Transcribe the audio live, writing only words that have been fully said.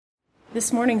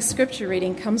This morning's scripture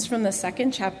reading comes from the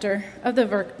second chapter of the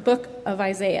book of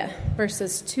Isaiah,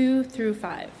 verses 2 through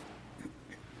 5.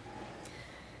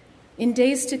 In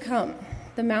days to come,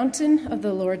 the mountain of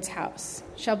the Lord's house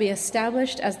shall be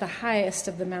established as the highest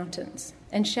of the mountains,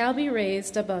 and shall be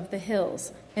raised above the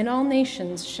hills, and all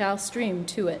nations shall stream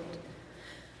to it.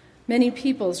 Many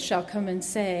peoples shall come and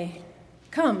say,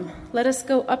 "Come, let us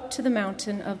go up to the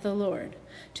mountain of the Lord,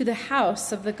 to the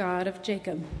house of the God of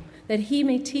Jacob, that he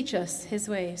may teach us his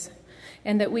ways,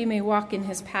 and that we may walk in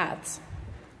his paths.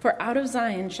 For out of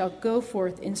Zion shall go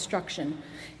forth instruction,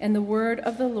 and the word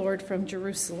of the Lord from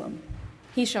Jerusalem.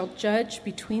 He shall judge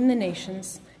between the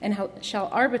nations, and shall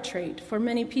arbitrate for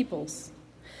many peoples.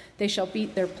 They shall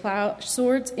beat their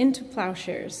swords into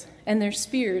plowshares, and their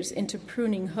spears into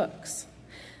pruning hooks.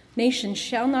 Nation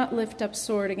shall not lift up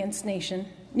sword against nation,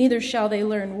 neither shall they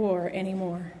learn war any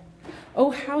more.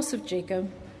 O house of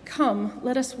Jacob, come,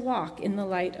 let us walk in the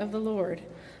light of the Lord.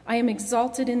 I am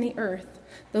exalted in the earth.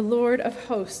 The Lord of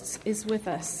hosts is with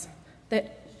us.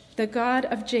 That the God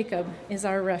of Jacob is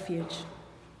our refuge.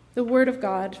 The word of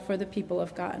God for the people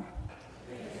of God.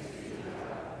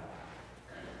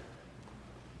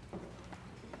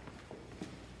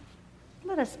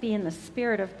 Let us be in the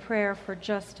spirit of prayer for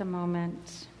just a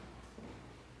moment.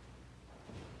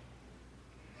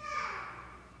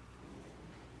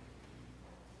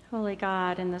 Holy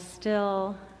God, in the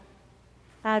still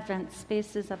Advent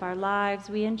spaces of our lives,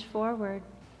 we inch forward.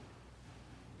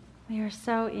 We are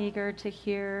so eager to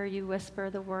hear you whisper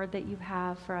the word that you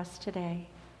have for us today.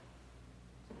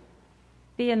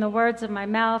 Be in the words of my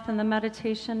mouth and the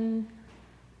meditation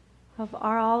of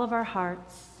all of our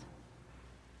hearts,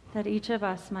 that each of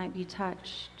us might be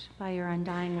touched by your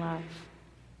undying love.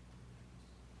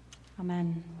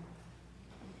 Amen.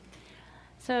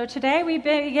 So today we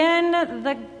begin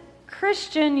the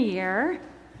Christian year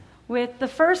with the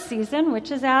first season, which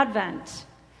is Advent.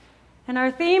 And our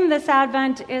theme this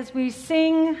Advent is we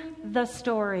sing the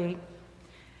story.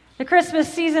 The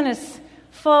Christmas season is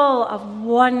full of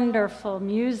wonderful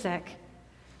music.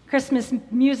 Christmas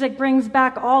music brings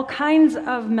back all kinds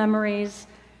of memories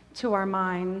to our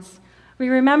minds. We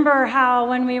remember how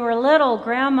when we were little,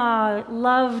 Grandma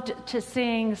loved to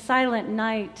sing Silent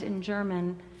Night in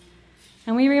German.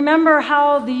 And we remember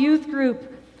how the youth group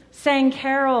sang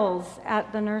carols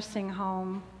at the nursing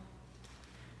home.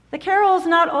 The carols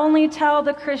not only tell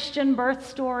the Christian birth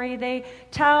story, they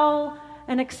tell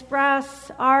and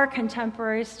express our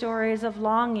contemporary stories of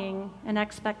longing and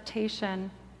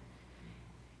expectation.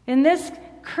 In this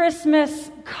Christmas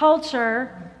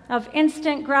culture of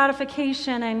instant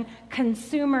gratification and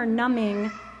consumer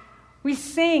numbing, we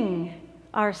sing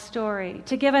our story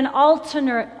to give an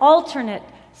alternate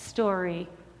story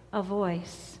a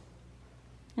voice.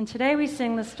 And today we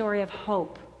sing the story of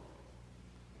hope.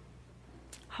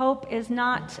 Hope is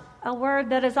not a word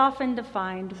that is often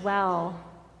defined well.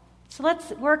 So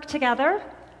let's work together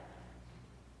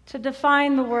to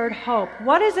define the word hope.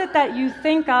 What is it that you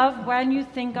think of when you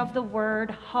think of the word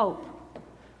hope?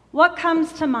 What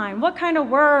comes to mind? What kind of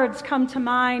words come to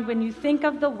mind when you think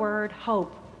of the word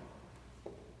hope?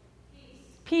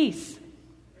 Peace.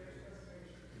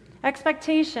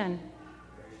 Expectation.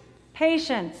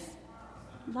 Patience.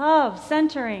 Love,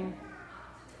 centering,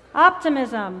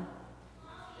 optimism,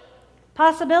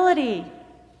 possibility,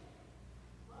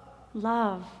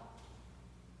 love.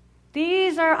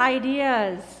 These are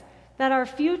ideas that are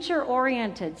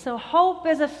future-oriented. So hope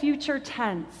is a future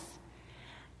tense.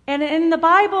 And in the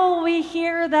Bible, we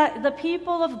hear that the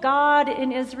people of God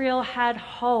in Israel had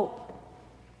hope.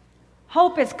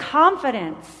 Hope is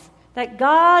confidence that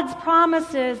God's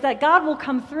promises, that God will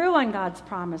come through on God's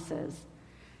promises.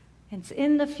 It's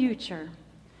in the future.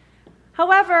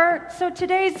 However, so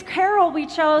today's carol we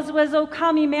chose was O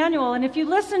Come Emmanuel, and if you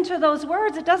listen to those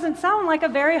words, it doesn't sound like a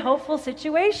very hopeful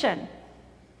situation.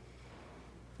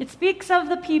 It speaks of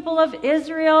the people of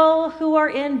Israel who are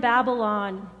in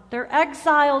Babylon. They're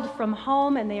exiled from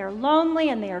home, and they are lonely,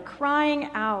 and they are crying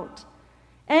out.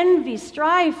 Envy,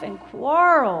 strife, and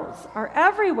quarrels are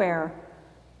everywhere.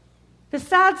 The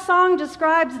sad song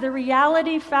describes the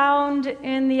reality found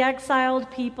in the exiled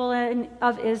people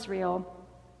of Israel.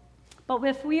 But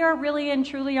if we are really and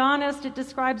truly honest, it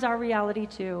describes our reality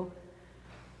too.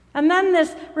 And then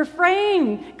this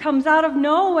refrain comes out of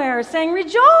nowhere saying,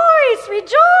 "Rejoice,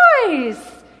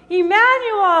 rejoice,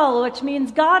 Emmanuel," which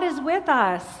means God is with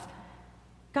us.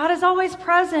 God is always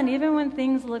present even when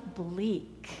things look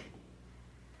bleak.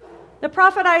 The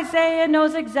prophet Isaiah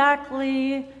knows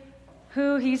exactly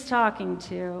who he's talking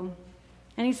to.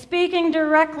 And he's speaking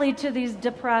directly to these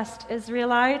depressed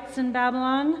Israelites in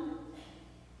Babylon.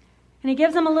 And he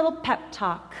gives them a little pep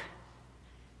talk.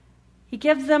 He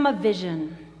gives them a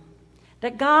vision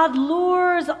that God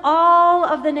lures all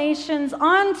of the nations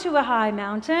onto a high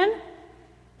mountain,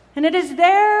 and it is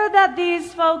there that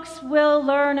these folks will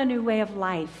learn a new way of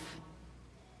life.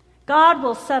 God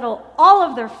will settle all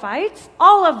of their fights,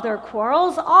 all of their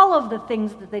quarrels, all of the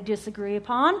things that they disagree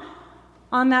upon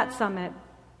on that summit.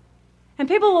 And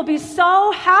people will be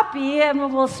so happy and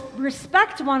will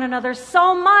respect one another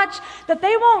so much that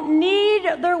they won't need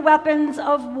their weapons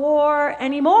of war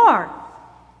anymore.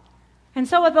 And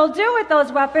so what they'll do with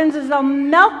those weapons is they'll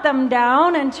melt them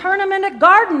down and turn them into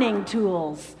gardening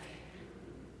tools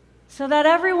so that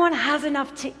everyone has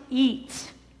enough to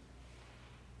eat.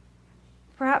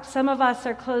 Perhaps some of us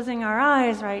are closing our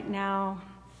eyes right now.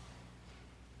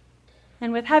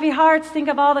 And with heavy hearts, think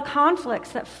of all the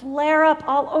conflicts that flare up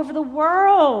all over the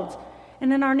world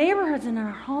and in our neighborhoods and in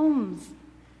our homes.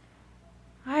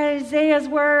 Isaiah's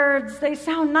words, they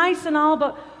sound nice and all,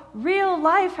 but real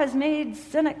life has made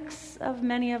cynics of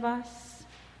many of us.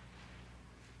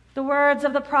 The words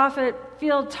of the prophet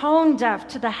feel tone deaf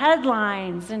to the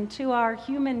headlines and to our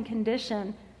human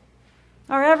condition.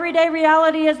 Our everyday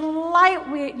reality is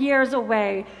light years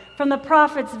away from the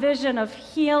prophet's vision of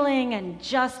healing and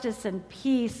justice and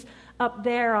peace up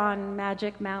there on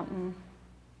Magic Mountain.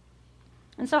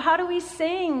 And so how do we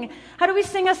sing? How do we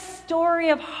sing a story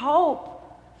of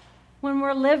hope when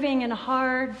we're living in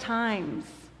hard times?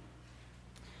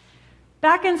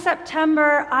 Back in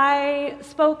September, I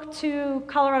spoke to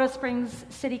Colorado Springs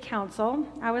City Council.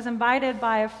 I was invited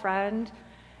by a friend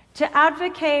to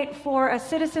advocate for a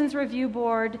citizens review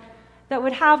board that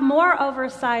would have more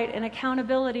oversight and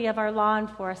accountability of our law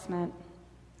enforcement.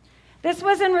 This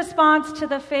was in response to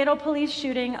the fatal police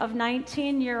shooting of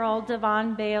 19-year-old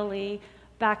Devon Bailey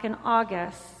back in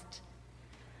August.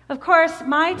 Of course,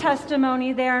 my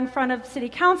testimony there in front of City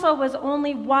Council was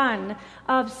only one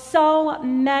of so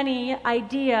many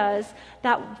ideas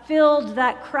that filled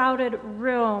that crowded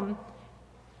room.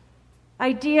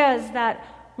 Ideas that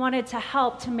wanted to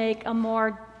help to make a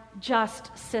more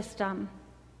just system.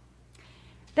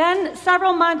 Then,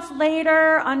 several months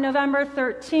later, on November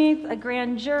 13th, a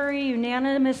grand jury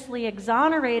unanimously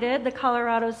exonerated the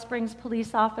Colorado Springs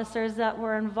police officers that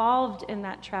were involved in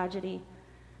that tragedy.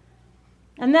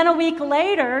 And then a week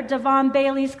later, Devon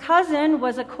Bailey's cousin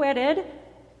was acquitted,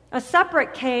 a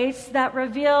separate case that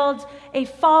revealed a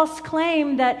false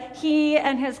claim that he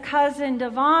and his cousin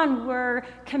Devon were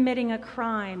committing a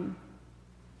crime.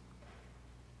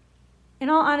 In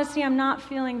all honesty, I'm not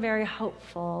feeling very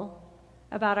hopeful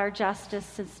about our justice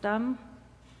system.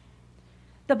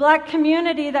 The Black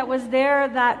community that was there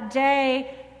that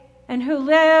day and who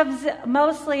lives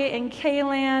mostly in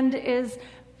K-Land is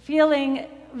feeling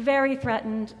very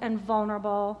threatened and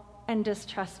vulnerable and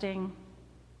distrusting.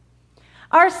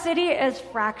 Our city is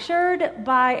fractured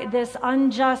by this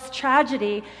unjust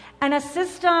tragedy and a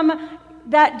system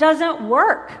that doesn't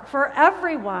work for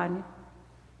everyone.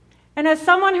 And as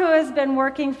someone who has been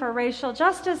working for racial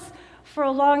justice for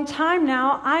a long time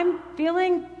now, I'm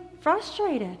feeling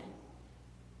frustrated.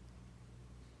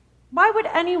 Why would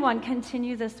anyone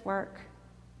continue this work?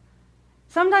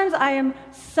 Sometimes I am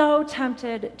so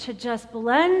tempted to just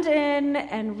blend in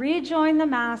and rejoin the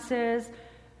masses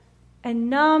and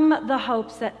numb the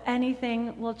hopes that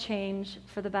anything will change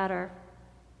for the better.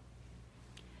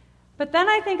 But then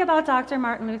I think about Dr.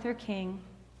 Martin Luther King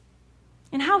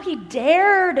and how he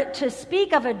dared to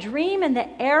speak of a dream in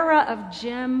the era of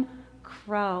Jim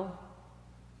Crow.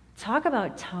 Talk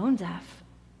about tone deaf.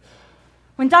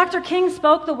 When Dr. King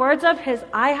spoke the words of his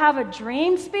 "I Have a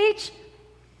Dream" speech,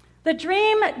 the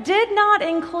dream did not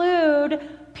include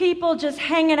people just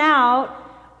hanging out,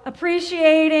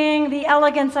 appreciating the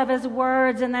elegance of his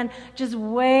words, and then just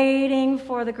waiting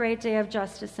for the great day of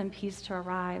justice and peace to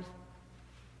arrive.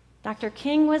 Dr.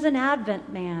 King was an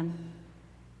Advent man,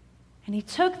 and he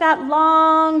took that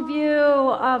long view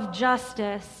of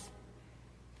justice.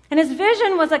 And his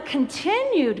vision was a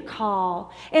continued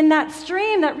call in that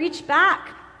stream that reached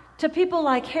back to people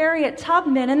like Harriet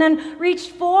Tubman and then reached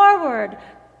forward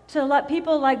to let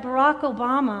people like Barack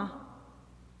Obama.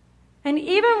 And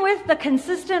even with the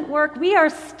consistent work, we are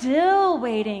still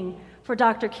waiting for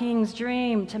Dr. King's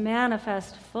dream to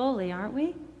manifest fully, aren't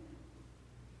we?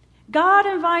 God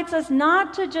invites us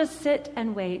not to just sit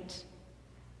and wait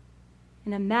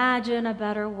and imagine a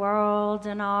better world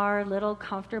in our little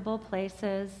comfortable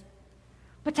places,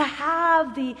 but to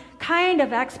have the kind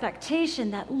of expectation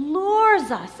that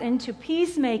lures us into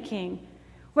peacemaking,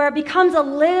 where it becomes a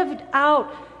lived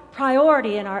out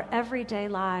priority in our everyday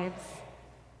lives.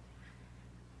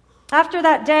 After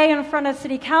that day in front of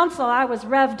City Council, I was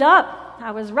revved up.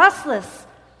 I was restless.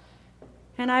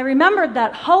 And I remembered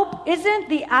that hope isn't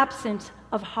the absence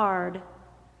of hard.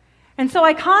 And so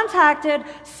I contacted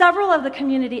several of the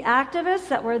community activists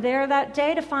that were there that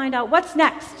day to find out what's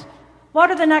next.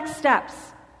 What are the next steps?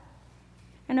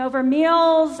 And over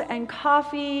meals and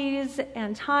coffees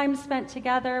and time spent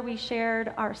together, we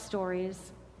shared our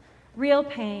stories. Real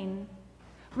pain,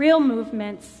 real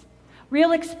movements,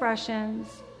 real expressions,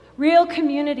 real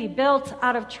community built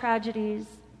out of tragedies.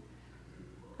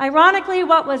 Ironically,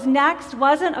 what was next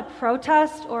wasn't a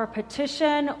protest or a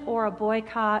petition or a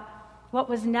boycott. What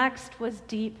was next was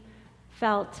deep,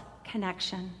 felt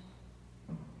connection.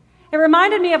 It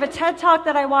reminded me of a TED Talk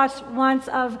that I watched once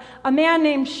of a man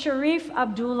named Sharif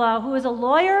Abdullah, who is a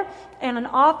lawyer and an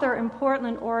author in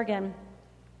Portland, Oregon.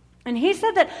 And he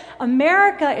said that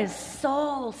America is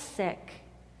soul sick.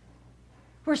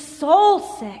 We're soul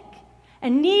sick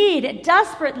and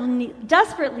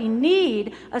desperately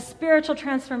need a spiritual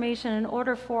transformation in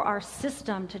order for our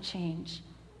system to change.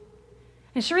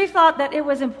 And Sharif thought that it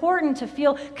was important to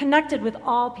feel connected with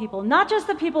all people, not just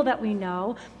the people that we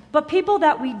know, but people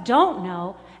that we don't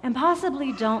know and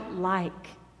possibly don't like.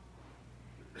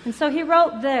 And so he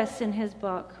wrote this in his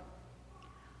book.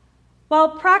 While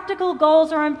practical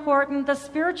goals are important, the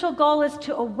spiritual goal is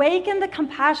to awaken the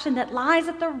compassion that lies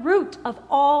at the root of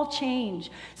all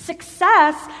change.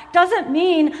 Success doesn't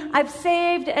mean I've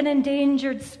saved an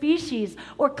endangered species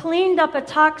or cleaned up a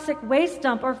toxic waste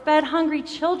dump or fed hungry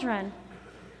children.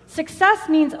 Success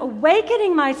means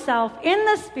awakening myself in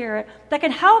the spirit that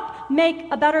can help make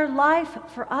a better life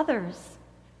for others.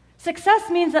 Success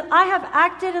means that I have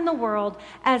acted in the world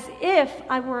as if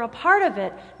I were a part of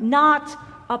it, not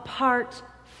apart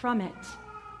from it.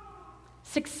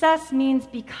 Success means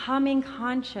becoming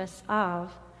conscious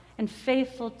of and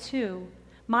faithful to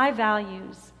my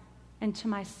values and to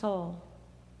my soul.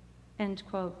 End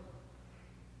quote.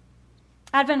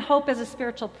 Advent Hope is a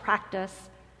spiritual practice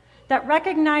that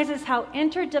recognizes how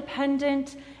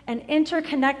interdependent and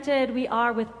interconnected we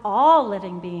are with all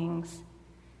living beings.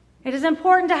 It is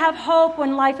important to have hope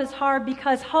when life is hard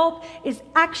because hope is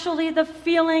actually the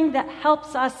feeling that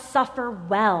helps us suffer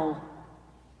well.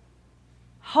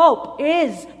 Hope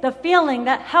is the feeling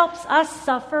that helps us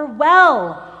suffer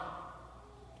well.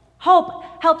 Hope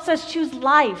helps us choose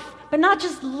life, but not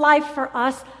just life for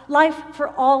us, life for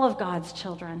all of God's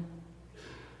children.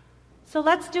 So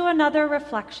let's do another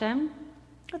reflection.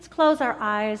 Let's close our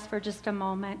eyes for just a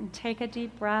moment and take a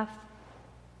deep breath.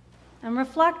 And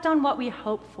reflect on what we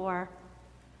hope for.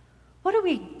 What do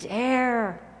we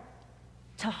dare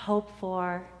to hope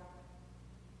for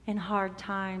in hard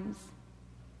times?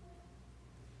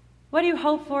 What do you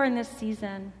hope for in this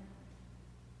season?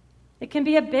 It can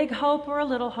be a big hope or a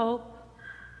little hope.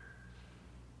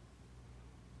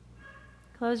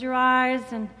 Close your eyes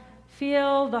and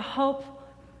feel the hope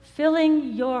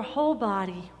filling your whole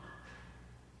body.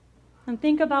 And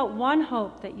think about one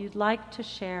hope that you'd like to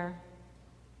share.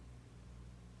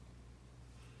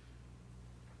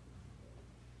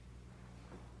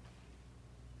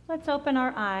 Let's open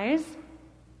our eyes.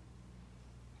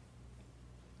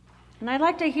 And I'd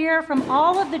like to hear from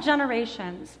all of the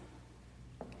generations.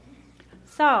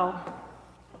 So,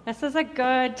 this is a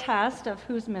good test of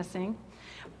who's missing.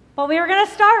 But we were going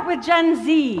to start with Gen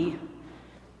Z.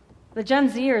 The Gen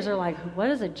Zers are like, what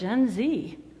is a Gen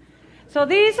Z? So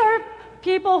these are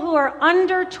people who are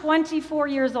under 24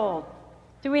 years old.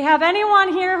 Do we have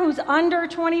anyone here who's under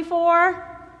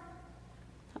 24?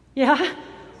 Yeah?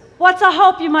 What's a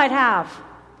hope you might have?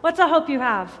 What's a hope you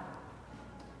have?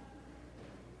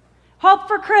 Hope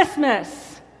for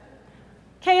Christmas.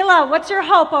 Kayla, what's your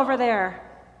hope over there?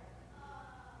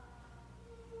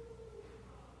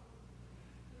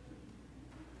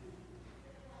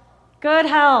 Good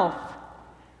health.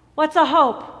 What's a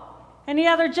hope? Any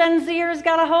other Gen Zers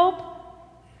got a hope?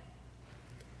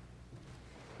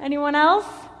 Anyone else?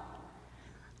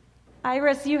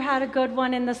 Iris, you had a good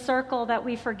one in the circle that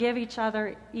we forgive each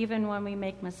other even when we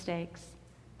make mistakes.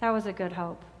 That was a good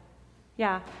hope.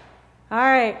 Yeah. All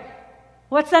right.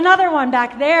 What's another one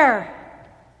back there?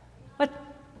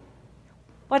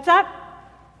 What's that?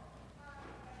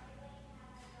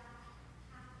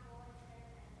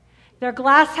 They're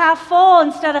glass half full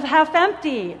instead of half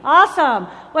empty. Awesome.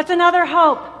 What's another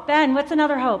hope? Ben, what's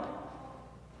another hope?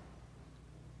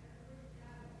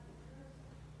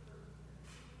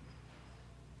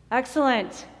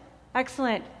 Excellent.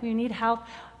 Excellent. We need help.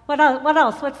 What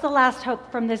else? What's the last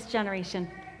hope from this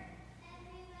generation?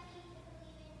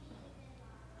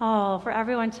 Oh, for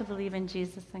everyone to believe in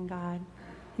Jesus and God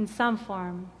in some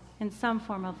form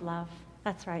of love.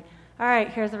 That's right. All right,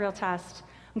 here's the real test.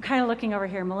 I'm kind of looking over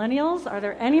here. Millennials? Are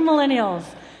there any millennials?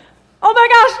 Oh, Oh my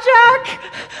gosh, Jack!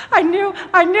 I knew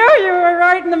you were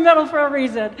right in the middle for a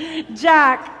reason.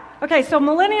 Jack. Okay, so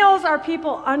millennials are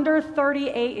people under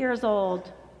 38 years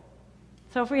old.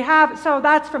 So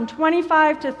that's from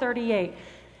 25 to 38.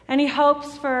 Any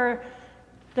hopes for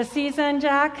the season,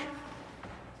 Jack?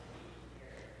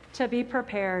 To be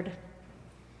prepared.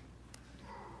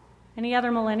 Any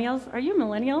other millennials? Are you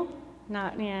millennial?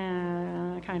 Not,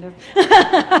 yeah, kind of.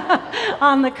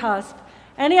 On the cusp.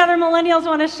 Any other millennials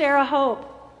want to share a hope?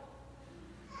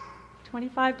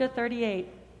 25 to 38.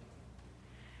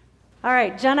 All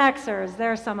right, Gen Xers,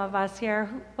 there are some of us here.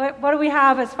 What do we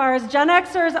have as far as Gen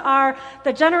Xers are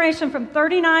the generation from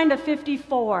 39 to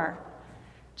 54?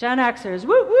 Gen Xers,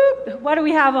 whoop, whoop. What do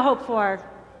we have a hope for?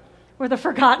 We're the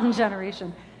forgotten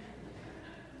generation.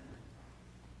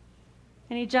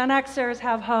 Any Gen Xers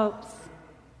have hopes?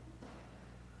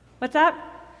 What's that?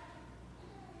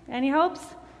 Any hopes?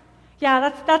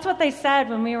 Yeah, that's what they said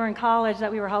when we were in college,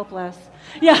 that we were hopeless.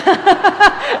 Yeah.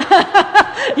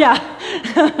 Yeah.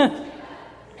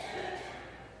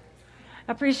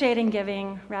 Appreciating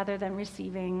giving rather than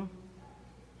receiving.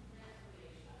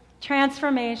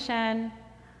 Transformation.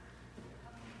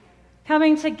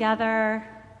 Coming together.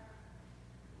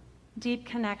 Deep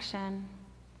connection.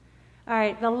 All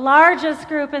right, the largest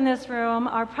group in this room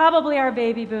are probably our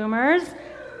baby boomers.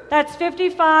 That's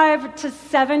 55 to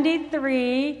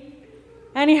 73.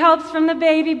 Any hopes from the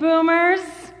baby boomers?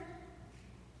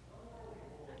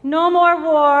 No more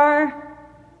war.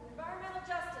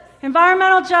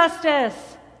 Environmental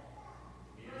justice.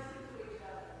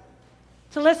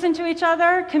 To listen to each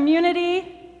other.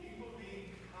 Community.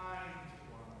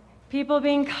 People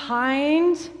being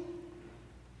kind.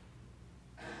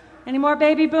 Any more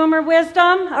baby boomer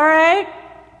wisdom? All right.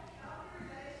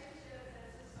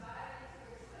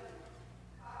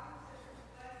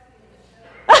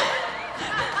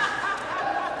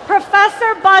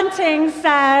 Professor Bunting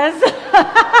says,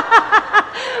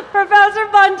 Professor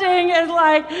Bunting is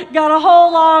got a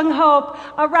whole long hope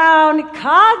around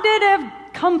cognitive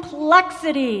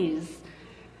complexities.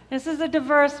 This is a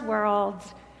diverse world,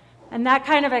 and that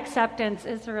kind of acceptance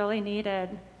is really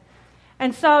needed.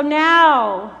 And so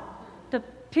now, the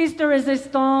piece de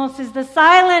resistance is the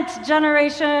silent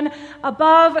generation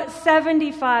above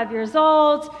 75 years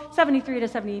old, 73 to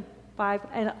 75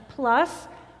 and plus.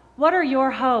 What are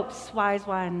your hopes, wise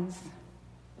ones?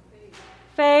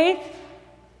 Faith.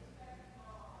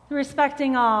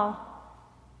 Respecting all.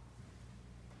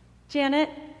 Janet?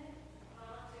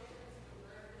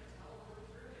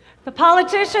 The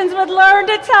politicians would learn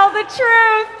to tell the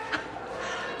truth.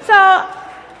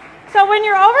 So when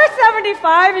you're over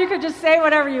 75, you could just say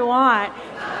whatever you want.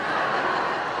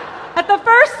 At the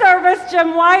first service,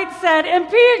 Jim White said,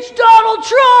 "Impeach Donald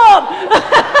Trump!"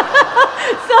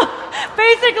 So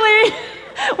basically,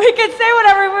 we can say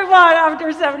whatever we want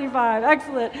after 75.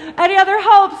 Excellent. Any other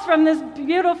hopes from this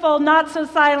beautiful,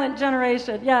 not-so-silent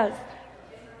generation? Yes.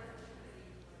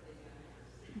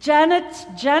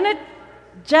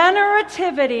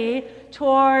 Generativity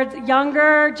towards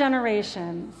younger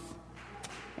generations.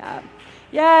 Yeah.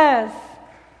 Yes.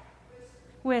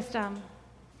 Wisdom.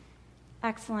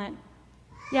 Excellent.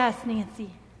 Yes, Nancy.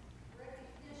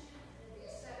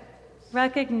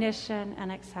 Recognition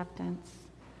and acceptance.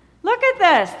 Look at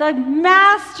this. The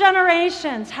mass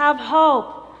generations have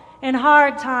hope in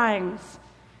hard times.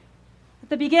 At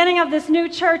the beginning of this new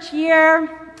church year,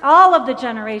 all of the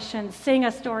generations sing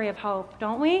a story of hope,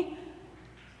 don't we?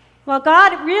 Well,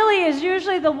 God really is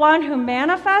usually the one who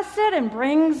manifests it and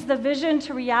brings the vision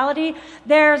to reality.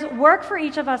 There's work for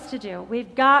each of us to do.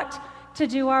 We've got to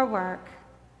do our work.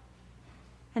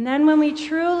 And then when we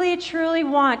truly, truly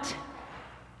want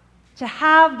to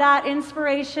have that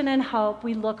inspiration and hope,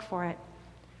 we look for it.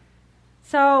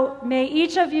 So may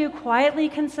each of you quietly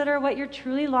consider what you're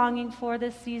truly longing for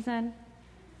this season.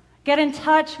 Get in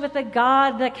touch with the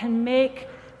God that can make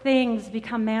things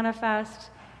become manifest.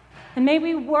 And may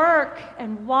we work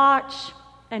and watch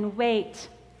and wait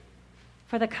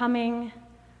for the coming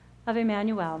of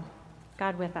Emmanuel,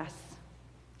 God with us.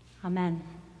 Amen.